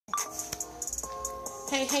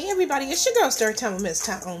Hey everybody, it's your girl Storytime with Miss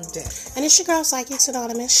Time on Deck. And it's your girl Psychics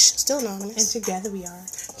Anonymous, still anonymous. And together we are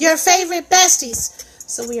your favorite besties.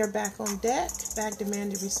 So we are back on deck, back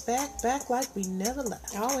demanding respect, back like we never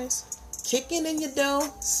left. Always. Kicking in your door,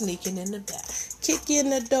 sneaking in the back. Kick in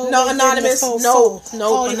the door. No, anonymous. No,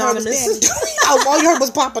 anonymous. All you heard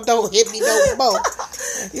was Papa don't hit me, no more.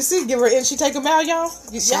 You see, give her in, she take them out, y'all.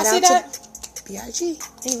 Y'all see that? B.I.G.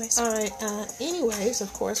 Anyways. Alright, anyways,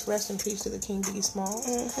 of course, rest in peace to the King Biggie Small.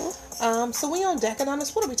 Mm-hmm. So we on deck,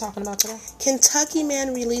 Anonymous. What are we talking about today? Kentucky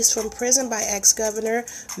man released from prison by ex-governor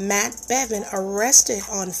Matt Bevin arrested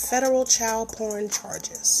on federal child porn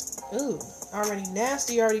charges. Ooh, already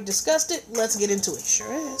nasty, already discussed it. Let's get into it.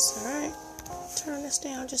 Sure is. Alright. Turn this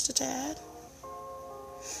down just a tad.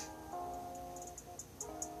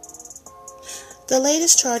 The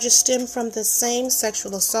latest charges stem from the same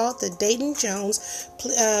sexual assault that Dayton Jones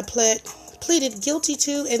pleaded guilty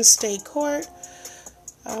to in state court.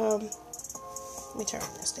 Let me turn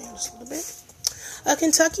this down just a little bit. A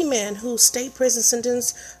Kentucky man whose state prison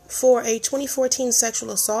sentence for a 2014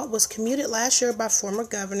 sexual assault was commuted last year by former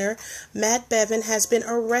governor Matt Bevin has been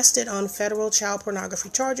arrested on federal child pornography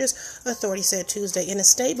charges, authorities said Tuesday. In a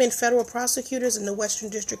statement, federal prosecutors in the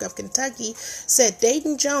Western District of Kentucky said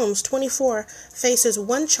Dayton Jones, 24, faces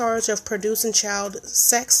one charge of producing child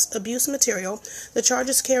sex abuse material. The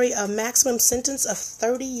charges carry a maximum sentence of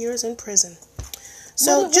 30 years in prison.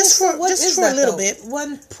 So just for a little bit,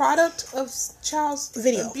 one product of child's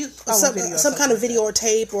video, abuse, some kind of video or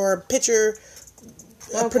tape or picture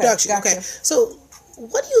production. Gotcha. Okay, so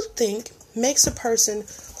what do you think makes a person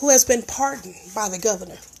who has been pardoned by the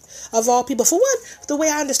governor of all people? For one, the way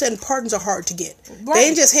I understand, pardons are hard to get. Right, they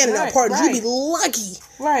ain't just handing out pardons. Right. You'd be lucky.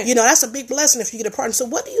 Right. You know, that's a big blessing if you get a pardon. So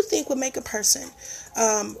what do you think would make a person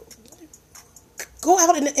go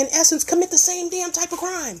out and, in essence, commit the same damn type of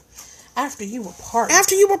crime? After you were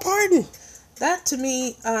pardoned. That to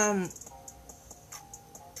me,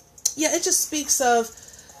 it just speaks of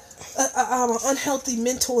unhealthy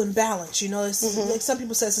mental imbalance. You know, it's like some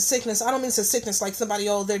people say it's a sickness. I don't mean it's a sickness like somebody,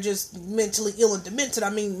 they're just mentally ill and demented. I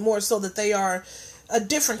mean more so that they are a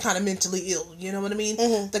different kind of mentally ill. You know what I mean?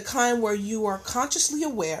 Mm-hmm. The kind where you are consciously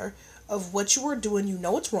aware of what you are doing. You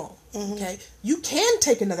know it's wrong. Mm-hmm. Okay? You can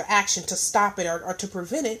take another action to stop it or to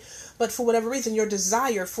prevent it. But for whatever reason, your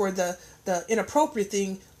desire for the inappropriate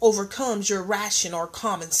thing overcomes your ration or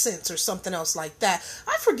common sense or something else like that.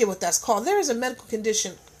 I forget what that's called. There is a medical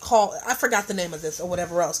condition called, I forgot the name of this or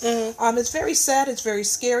whatever else. Mm-hmm. It's very sad. It's very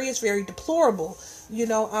scary. It's very deplorable. You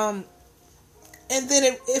know, and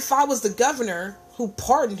then if I was the governor who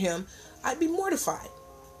pardoned him, I'd be mortified.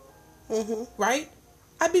 Mm-hmm. Right?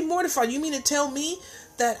 I'd be mortified. You mean to tell me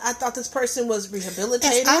that I thought this person was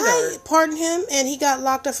rehabilitated? If I pardoned him and he got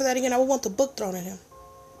locked up for that again, I would want the book thrown at him.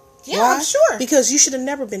 Yeah, why? I'm sure. Because you should have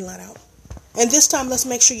never been let out. And this time, let's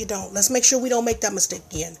make sure you don't. Let's make sure we don't make that mistake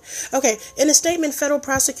again. Okay, in a statement, federal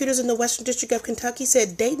prosecutors in the Western District of Kentucky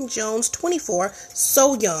said Dayton Jones, 24,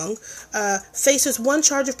 so young, faces one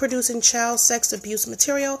charge of producing child sex abuse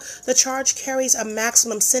material. The charge carries a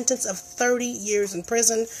maximum sentence of 30 years in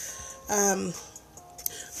prison.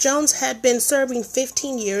 Jones had been serving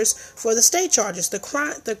 15 years for the state charges.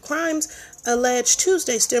 The crimes alleged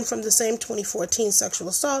Tuesday stem from the same 2014 sexual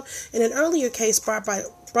assault. In an earlier case brought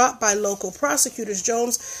by local prosecutors,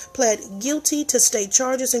 Jones pled guilty to state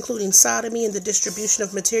charges, including sodomy and the distribution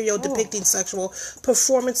of material depicting sexual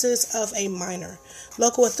performances of a minor.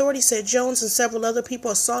 Local authorities said Jones and several other people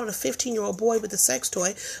assaulted a 15-year-old boy with a sex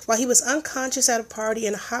toy while he was unconscious at a party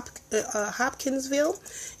in Hopkinsville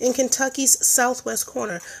in Kentucky's southwest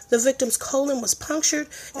corner. The victim's colon was punctured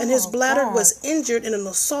and his bladder was injured in an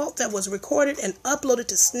assault that was recorded and uploaded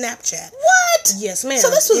to Snapchat. What? Yes, ma'am. So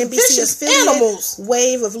this was NBC vicious animals.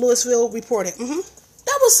 Wave of Louisville reported. Mm-hmm.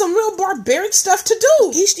 That was some real barbaric stuff to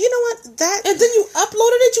do. You know what? And then you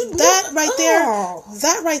uploaded it. That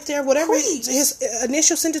right there. Whatever his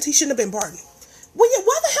initial sentence, he shouldn't have been pardoned. Well, yeah.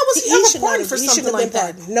 Why the hell was he ever pardoned for something like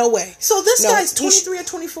that? No way. So this guy's 23 or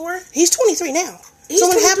 24. He's 23 now. So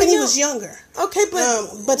when it happened, he was younger. Okay,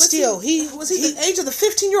 but still, was he the age of the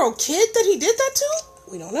 15-year-old kid that he did that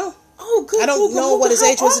to? We don't know. Oh, good. I don't know what his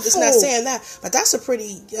age was. It's not saying that, but that's a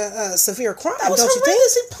pretty severe crime, don't you think?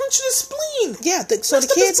 He punctured his spleen. Yeah. So the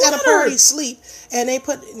kids at a party sleep, and they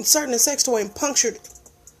inserted a sex toy and punctured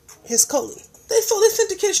his colon. They sent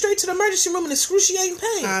the kid straight to the emergency room in excruciating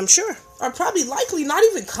pain. I'm sure. are probably likely not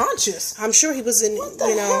even conscious. I'm sure he was in, what the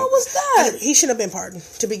hell was that? He shouldn't have been pardoned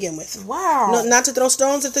to begin with. Wow. No, not to throw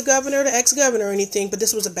stones at the governor, the ex-governor or anything, but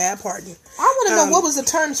this was a bad pardon. I want to know what was the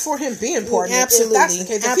terms for him being pardoned. Absolutely. If that's the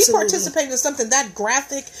case. If he participated in something that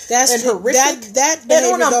graphic and horrific. That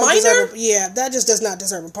behavior on a minor? That just does not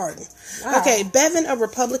deserve a pardon. Wow. Okay, Bevin, a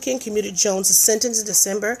Republican, commuted Jones' sentence in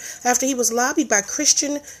December after he was lobbied by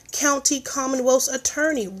Christian County Commonwealth's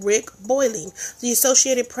attorney, Rick Boyling. The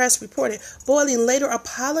Associated Press reported Boyling later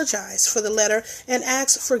apologized for the letter and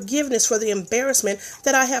asked forgiveness for the embarrassment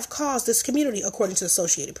that I have caused this community, according to the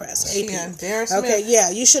Associated Press. AP. Yeah, embarrassment. Okay,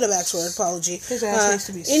 yeah, you should have asked for an apology. His ass needs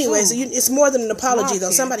to be sued. Anyways, it's more than an apology,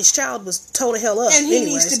 though. Somebody's child was told to hell up. And he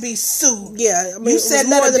needs to be sued. Yeah, I mean, you said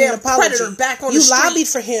more than an apology. Predator back on the street. You lobbied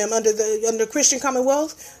for him under Christian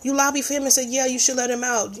Commonwealth. You lobbied for him and said, yeah, you should let him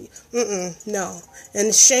out. No.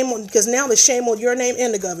 And shame on, because now there's shame on your name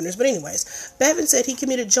and the governor's. But anyways, Bevin said he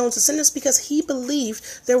commuted Jones' sentence because he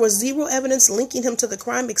believed there was zero evidence linking him to the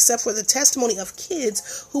crime except for the testimony of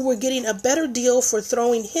kids who were getting a better deal for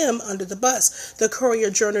throwing him under the bus. The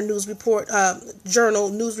Courier-Journal news report of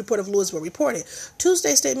Louisville reported.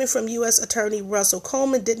 Tuesday's statement from U.S. Attorney Russell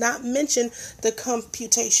Coleman did not mention the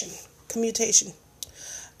commutation.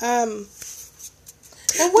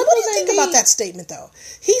 And what do you think about that statement, though?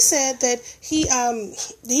 He said that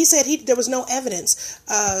there was no evidence.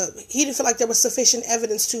 He didn't feel like there was sufficient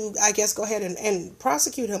evidence to, I guess, go ahead and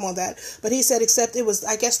prosecute him on that. But he said, except it was,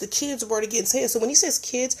 I guess, the kids were against his. So when he says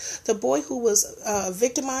kids, the boy who was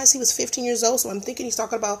victimized, he was 15 years old. So I'm thinking he's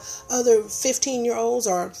talking about other 15-year-olds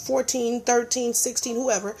or 14, 13, 16,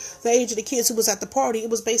 whoever, the age of the kids who was at the party. It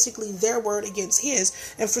was basically their word against his.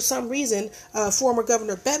 And for some reason, former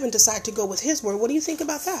Governor Bevin decided to go with his word. What do you think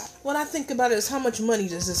about that? What I think about it is how much money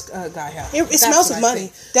does this guy have? It smells of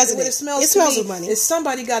money, doesn't it? It smells of money. If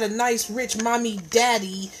somebody got a nice, rich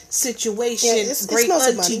mommy-daddy situation, great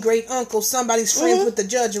auntie, great uncle, somebody's friends with the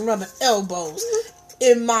judge and rubbing elbows.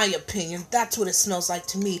 In my opinion, that's what it smells like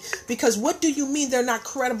to me. Because what do you mean they're not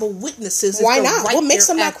credible witnesses? Why not? What makes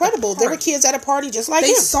them not credible? There were kids at a party just like him.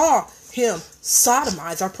 They saw him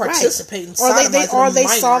sodomize or participate in sodomizing or they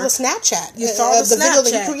saw the Snapchat. You saw the video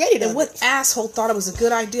that he created. And what asshole thought it was a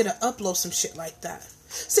good idea to upload some shit like that?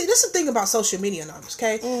 See, this is the thing about social media now,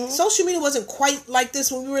 okay? Social media wasn't quite like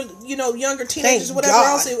this when we were, younger teenagers or whatever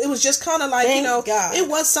else. It was just kind of like, it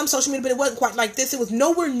was some social media, but it wasn't quite like this. It was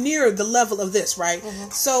nowhere near the level of this, right?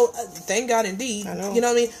 So, thank God indeed. I know. You know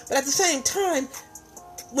what I mean? But at the same time,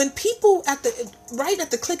 when people at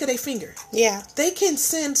the click of their finger, they can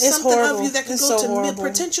send something of you that can go to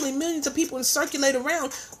potentially millions of people and circulate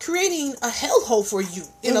around, creating a hellhole for you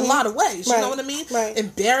in a lot of ways. You know what I mean? Right.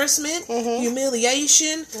 Embarrassment,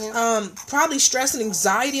 humiliation, probably stress and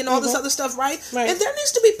anxiety and all this other stuff, right? And there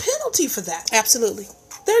needs to be penalty for that. Absolutely.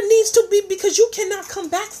 There needs to be, because you cannot come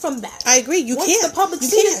back from that. I agree. You can't. Once the public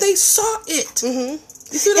see it, they saw it.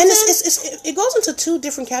 You see what and I'm saying? it goes into two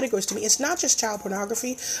different categories to me. It's not just child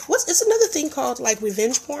pornography. It's another thing called like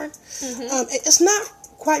revenge porn. It's not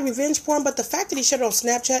quite revenge porn, but the fact that he shared it on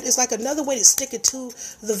Snapchat is like another way to stick it to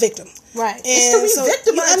the victim. Right. And it's to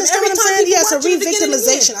re-victimize. You understand what I'm saying? Yeah, it's a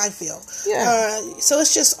re-victimization, I feel. Yeah. So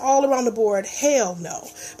it's just all around the board. Hell no.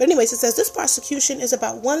 But anyways, it says this prosecution is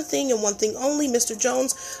about one thing and one thing only: Mr.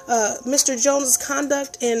 Jones's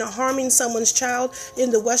conduct in harming someone's child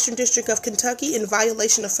in the Western District of Kentucky in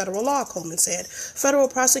violation of federal law, Coleman said. Federal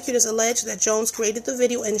prosecutors alleged that Jones created the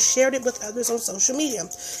video and shared it with others on social media.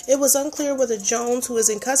 It was unclear whether Jones, who is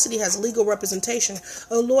in custody, has legal representation.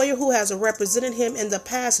 A lawyer who has represented him in the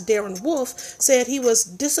past, Darren Wolf, said he was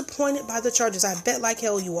disappointed by the charges. I bet like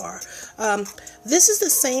hell you are. This is the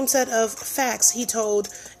same set of facts, he told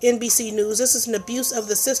NBC News. This is an abuse of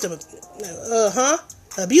the system.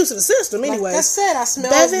 Abuse of the system, anyway. Like I said, I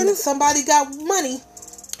smell somebody got money.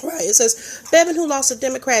 Right. It says, Bevin, who lost to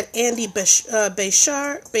Democrat Andy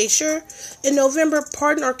Beshear in November,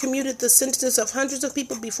 pardoned or commuted the sentences of hundreds of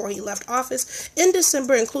people before he left office in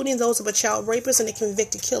December, including those of a child rapist and a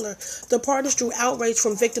convicted killer. The pardons drew outrage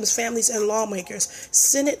from victims' families and lawmakers.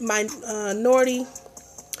 Senate Minority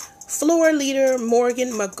Floor Leader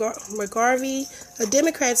Morgan McGarvey, a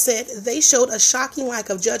Democrat, said they showed a shocking lack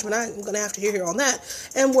of judgment. I'm going to have to hear her on that.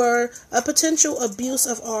 And were a potential abuse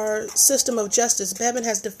of our system of justice. Bevin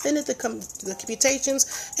has defended the computations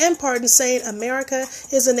and pardons, saying America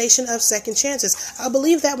is a nation of second chances. I'll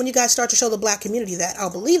believe that when you guys start to show the black community that. I'll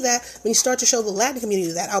believe that when you start to show the Latin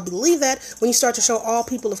community that. I'll believe that when you start to show all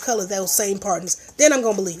people of color those same pardons. Then I'm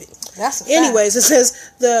going to believe it. That's a fact. Anyways, it says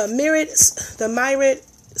the myriad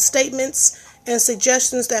statements and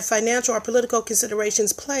suggestions that financial or political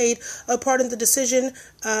considerations played a part in the decision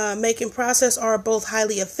making process are both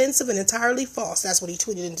highly offensive and entirely false. That's what he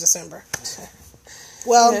tweeted in December.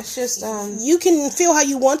 Well, it's just you can feel how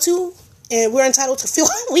you want to, and we're entitled to feel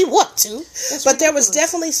how we want to. But there was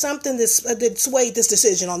definitely something that swayed this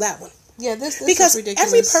decision on that one. Yeah, this because is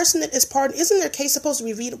ridiculous. Every person that is pardoned, isn't their case supposed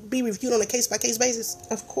to be reviewed on a case-by-case basis?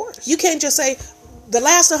 Of course. You can't just say, the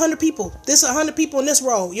last 100 people, this 100 people in this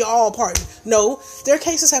row, you're all pardoned. No, their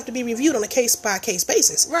cases have to be reviewed on a case-by-case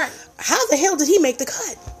basis. Right. How the hell did he make the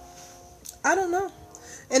cut? I don't know.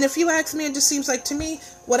 And if you ask me, it just seems like, to me,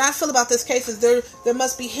 what I feel about this case is there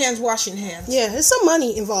must be hands washing hands. Yeah, there's some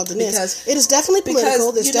money involved in this. It is definitely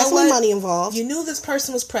political. There's definitely money involved. You knew this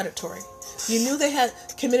person was predatory. You knew they had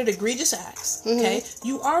committed egregious acts. Okay,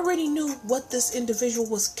 you already knew what this individual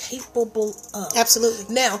was capable of.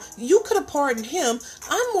 Absolutely. Now, you could have pardoned him.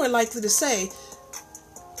 I'm more likely to say,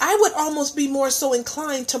 I would almost be more so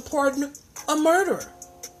inclined to pardon a murderer.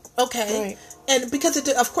 Okay, right. And because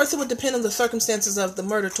of course it would depend on the circumstances of the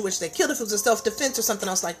murder to which they killed. If it was a self-defense or something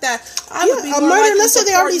else like that, I would be more likely let's say to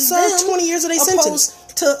they already pardon served 20 years of their sentence.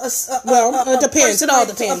 It depends. It all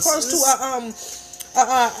depends. Opposed to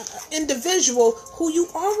individual who you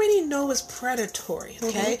already know is predatory,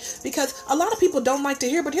 okay? Because a lot of people don't like to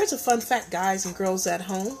hear, but here's a fun fact, guys and girls at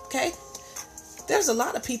home, okay? There's a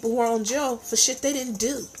lot of people who are on jail for shit they didn't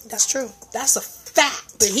do. That's true. That's a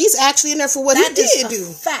fact. But he's actually in there for what he did do.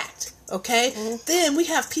 Fact, okay? Then we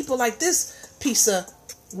have people like this piece of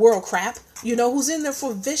world crap, who's in there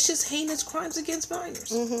for vicious, heinous crimes against minors.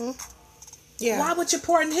 Yeah. Why would you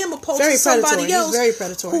pardon him opposed to somebody else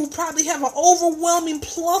who probably have an overwhelming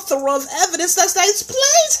plethora of evidence that states,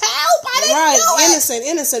 please help, I didn't do it.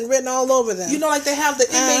 Innocent written all over them. Like they have the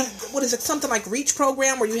inmate, what is it, something like REACH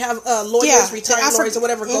program where you have lawyers, retired lawyers or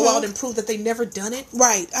whatever, go out and prove that they never done it.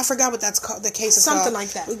 Right. I forgot what that's called. The case is something called. like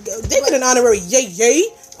that. They get an honorary yay.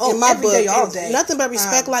 In my every book, day, all day. Nothing but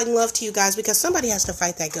respect, light, and love to you guys, because somebody has to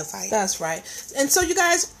fight that good fight. That's right. And so you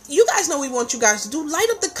guys know we want you guys to do. Light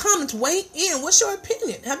up the comments. Weigh in. What's your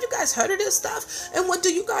opinion? Have you guys heard of this stuff? And what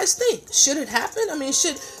do you guys think? Should it happen? I mean,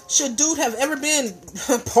 should dude have ever been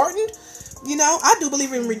pardoned? I do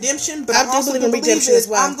believe in redemption, but I also believe in redemption as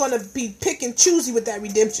well. I'm going to be pick and choosy with that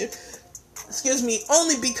redemption. Excuse me,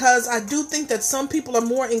 only because I do think that some people are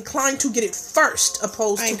more inclined to get it first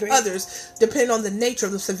opposed to others, depending on the nature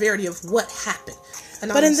of the severity of what happened.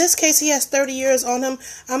 But in this case, he has 30 years on him.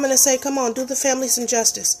 I'm going to say, come on, do the family some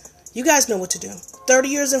justice. You guys know what to do. 30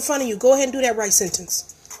 years in front of you. Go ahead and do that right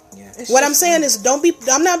sentence. Yeah, what I'm saying is,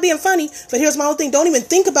 I'm not being funny, but here's my whole thing. Don't even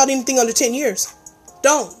think about anything under 10 years.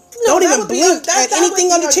 Don't even blink at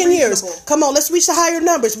anything under 10 years. Come on, let's reach the higher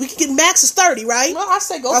numbers. We can get max is 30, right? Well, I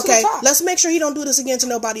say go to the top. Let's make sure he don't do this again to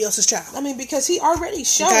nobody else's child. I mean, because he already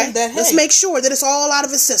showed that, hey. Let's make sure that it's all out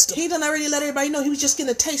of his system. He done already let everybody know he was just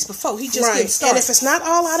getting a taste before. He just getting started. And if it's not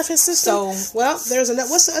all out of his system, there's another,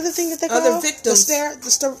 what's the other thing that they call? Other victims.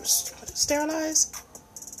 Sterilize?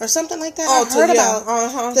 Or something like that. I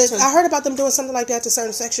heard about them doing something like that to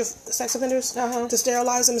certain sex offenders to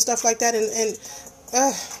sterilize them and stuff like that. And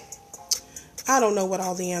I don't know what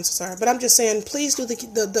all the answers are, but I'm just saying, please do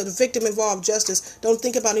the victim involved justice. Don't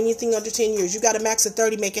think about anything under 10 years. You got a max of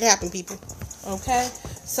 30. Make it happen, people. Okay.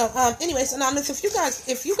 So, anyways, Anonymous, if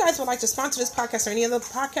you guys would like to sponsor this podcast or any other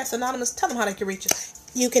podcast, Anonymous, tell them how they can reach us.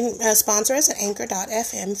 You can sponsor us at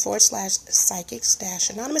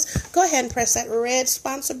anchor.fm/psychics-anonymous. Go ahead and press that red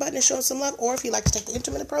sponsor button and show us some love. Or if you like to take the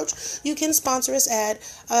intimate approach, you can sponsor us at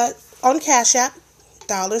on Cash App,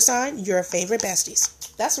 $ your favorite besties.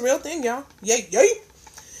 That's a real thing, y'all. Yay.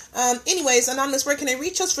 Anyways, Anonymous, where can they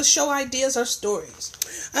reach us for show ideas or stories?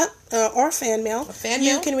 Or fan mail. Fan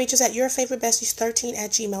mail? You can reach us at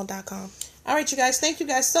yourfavoritebesties13@gmail.com. All right, you guys. Thank you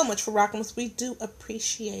guys so much for rocking with us. We do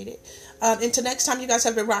appreciate it. Until next time, you guys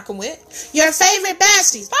have been rocking with your favorite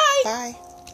besties. Bye. Bye.